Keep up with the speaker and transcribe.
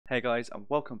Hey guys, and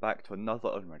welcome back to another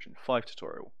Unreal Engine 5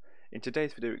 tutorial. In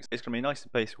today's video, it's going to be a nice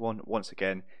and basic one once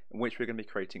again, in which we're going to be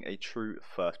creating a true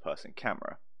first-person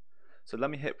camera. So let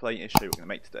me hit play and show you what we're going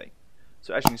to make today.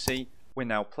 So as you can see, we're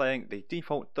now playing the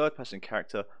default third-person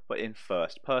character, but in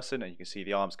first person, and you can see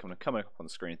the arms coming up on the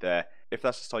screen there. If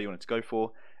that's the style you wanted to go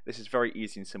for, this is very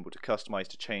easy and simple to customize,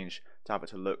 to change, to have it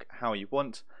to look how you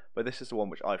want, but this is the one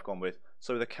which I've gone with.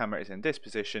 So the camera is in this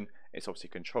position, it's obviously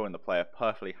controlling the player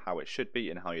perfectly how it should be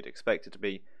and how you'd expect it to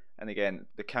be, and again,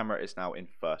 the camera is now in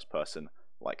first person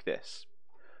like this.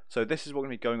 So this is what we're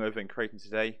going to be going over and creating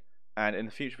today, and in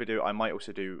the future video I might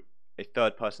also do a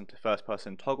third person to first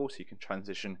person toggle so you can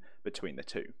transition between the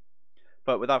two.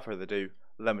 But without further ado,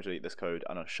 let me delete this code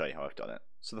and I'll show you how I've done it.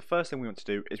 So the first thing we want to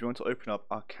do is we want to open up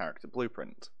our character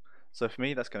blueprint. So for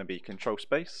me that's going to be control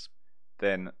space,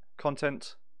 then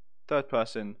content, third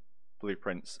person,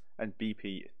 blueprints, and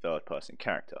BP third person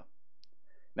character.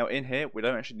 Now in here we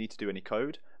don't actually need to do any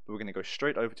code, but we're going to go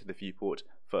straight over to the viewport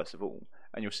first of all,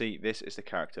 and you'll see this is the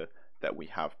character that we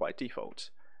have by default.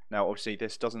 Now obviously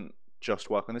this doesn't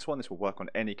just work on this one, this will work on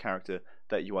any character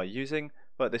that you are using,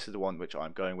 but this is the one which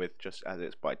I'm going with just as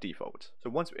it's by default.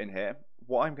 So once we're in here,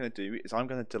 what I'm going to do is I'm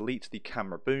going to delete the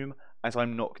camera boom, as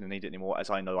I'm not going to need it anymore, as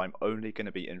I know I'm only going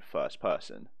to be in first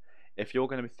person. If you're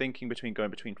going to be thinking between going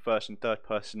between first and third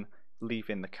person, leave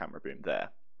in the camera boom there.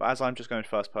 But as I'm just going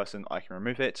first person, I can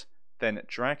remove it, then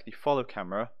drag the follow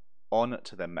camera on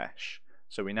to the mesh.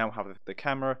 So we now have the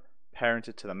camera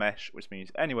parented to the mesh, which means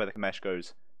anywhere the mesh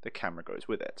goes, the camera goes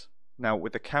with it. Now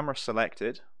with the camera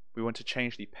selected, we want to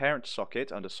change the parent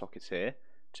socket under sockets here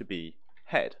to be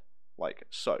head, like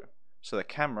so. So the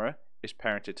camera is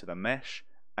parented to the mesh,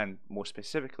 and more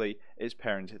specifically is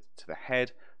parented to the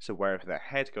head, so wherever the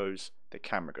head goes, the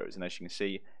camera goes. And as you can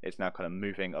see, it's now kind of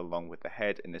moving along with the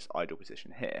head in this idle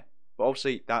position here. But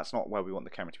obviously that's not where we want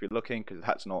the camera to be looking, because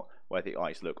that's not where the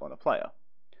eyes look on a player.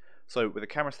 So with the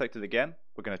camera selected again,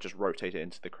 we're going to just rotate it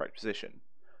into the correct position.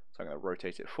 So I'm going to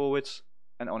rotate it forwards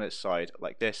and on its side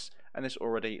like this, and this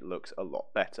already looks a lot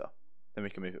better. Then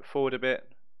we can move it forward a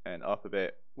bit and up a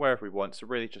bit, wherever we want, to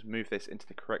really just move this into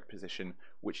the correct position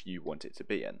which you want it to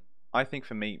be in. I think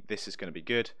for me this is going to be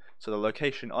good, so the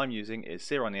location I'm using is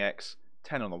 0 on the X,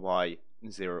 10 on the Y,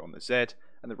 and 0 on the Z,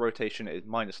 and the rotation is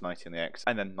 -90 on the X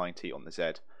and then 90 on the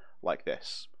Z, like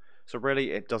this. So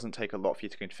really it doesn't take a lot for you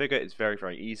to configure, it's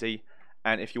very easy,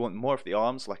 and if you want more of the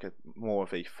arms, like more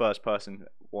of a first person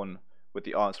one with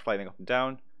the arms flailing up and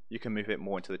down, you can move it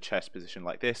more into the chest position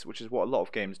like this, which is what a lot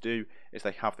of games do, is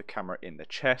they have the camera in the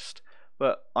chest,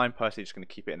 but I'm personally just going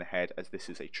to keep it in the head as this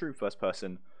is a true first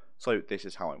person, so this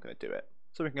is how I'm going to do it.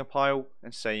 So we can compile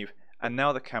and save, and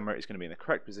now the camera is going to be in the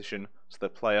correct position, so the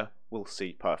player will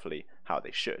see perfectly how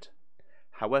they should.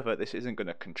 However, this isn't going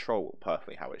to control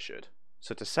perfectly how it should.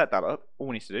 So to set that up, all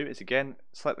we need to do is again,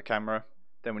 select the camera,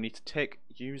 then we need to tick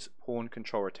use pawn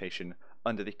control rotation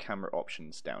under the camera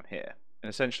options down here. And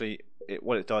essentially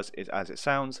what it does is, as it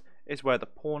sounds, is where the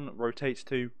pawn rotates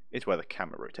to is where the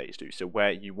camera rotates to. So where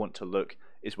you want to look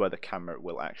is where the camera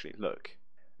will actually look.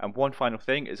 And one final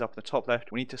thing is up in the top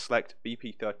left, we need to select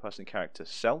BP third person character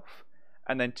self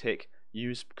and then tick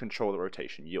use controller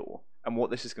rotation yaw. And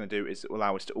what this is going to do is it will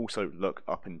allow us to also look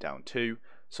up and down too.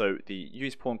 So the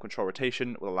use pawn control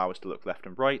rotation will allow us to look left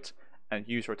and right, and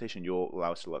use rotation yaw will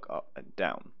allow us to look up and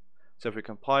down. So if we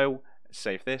compile,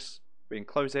 save this, we can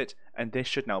close it, and this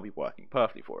should now be working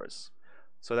perfectly for us.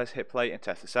 So let's hit play and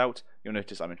test this out. You'll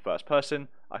notice I'm in first person,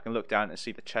 I can look down and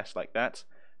see the chest like that.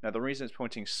 Now the reason it's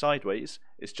pointing sideways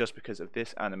is just because of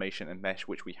this animation and mesh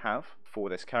which we have for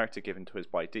this character given to us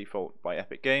by default by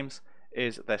Epic Games,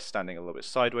 is they're standing a little bit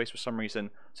sideways for some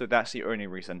reason, so that's the only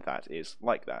reason that is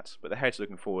like that. But the head's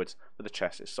looking forwards, but the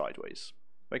chest is sideways.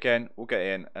 Again, we'll get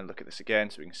in and look at this again,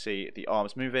 so we can see the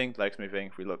arms moving, legs moving.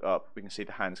 If we look up, we can see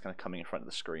the hands kind of coming in front of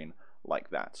the screen like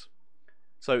that.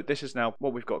 So this is now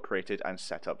what we've got created and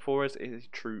set up for us. It is a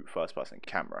true first person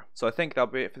camera. So I think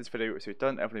that'll be it for this video. So we've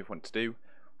done everything we wanted to do.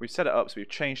 We've set it up, so we've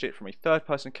changed it from a third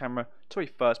person camera to a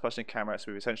first person camera, so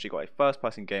we've essentially got a first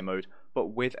person game mode, but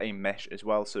with a mesh as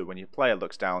well, so when your player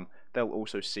looks down, they'll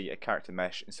also see a character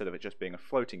mesh instead of it just being a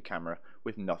floating camera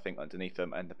with nothing underneath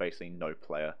them and basically no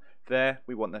player there.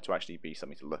 We want there to actually be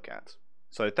something to look at.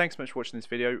 So thanks so much for watching this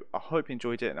video. I hope you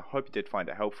enjoyed it and I hope you did find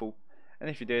it helpful, and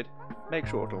if you did, make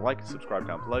sure to like and subscribe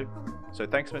down below. So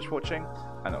thanks so much for watching,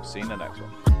 and I'll see you in the next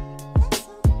one.